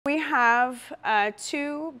have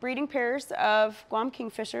 2 breeding pairs of Guam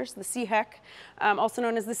kingfishers, the sihek, also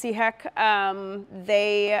known as the sihek.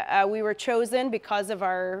 We were chosen because of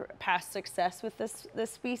our past success with this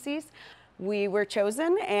species. We were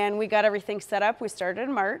chosen and we got everything set up. We started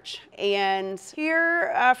in March. And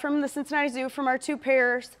here from the Cincinnati Zoo, from our 2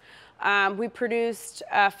 pairs, we produced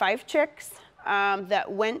 5 chicks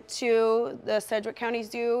that went to the Sedgwick County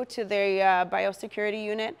Zoo, to the biosecurity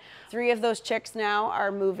unit. 3 of those chicks now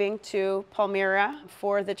are moving to Palmyra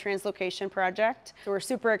for the translocation project. So we're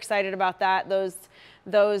super excited about that.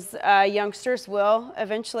 Those youngsters will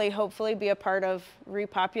eventually, hopefully, be a part of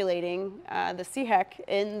repopulating the sihek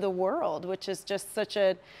in the world, which is just such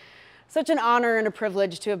an honor and a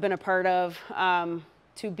privilege to have been a part of.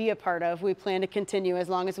 We plan to continue as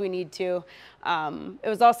long as we need to. It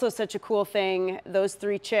was also such a cool thing. Those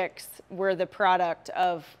 3 chicks were the product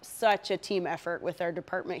of such a team effort with our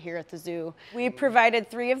department here at the zoo. We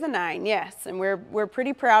provided 3 of the 9, yes, and we're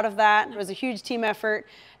pretty proud of that. It was a huge team effort.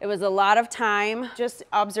 It was a lot of time, just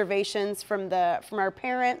observations from our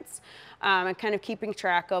parents, and kind of keeping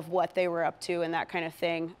track of what they were up to and that kind of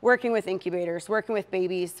thing. Working with incubators, working with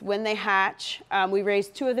babies. When they hatch, we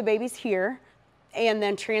raised 2 of the babies here, and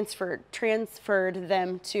then transferred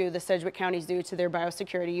them to the Sedgwick County Zoo, to their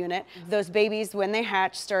biosecurity unit. Those babies, when they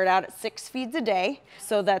hatch, start out at 6 feeds a day.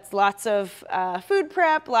 So that's lots of food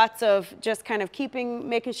prep, lots of just kind of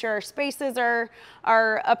making sure our spaces are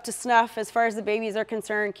up to snuff as far as the babies are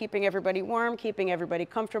concerned, keeping everybody warm, keeping everybody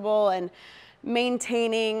comfortable, and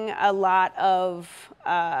maintaining a lot of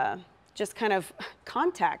just kind of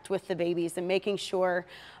contact with the babies and making sure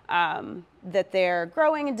that they're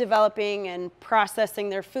growing and developing and processing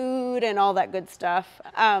their food and all that good stuff.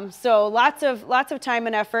 So lots of time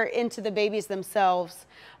and effort into the babies themselves,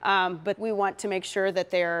 but we want to make sure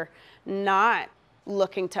that they're not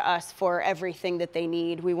looking to us for everything that they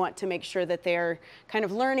need. We want to make sure that they're kind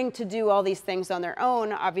of learning to do all these things on their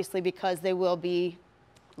own, obviously, because they will be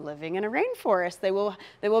living in a rainforest. They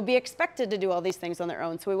will be expected to do all these things on their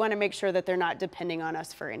own. So we want to make sure that they're not depending on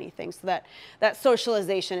us for anything. So that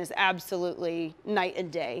socialization is absolutely night and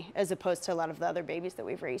day, as opposed to a lot of the other babies that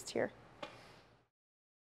we've raised here.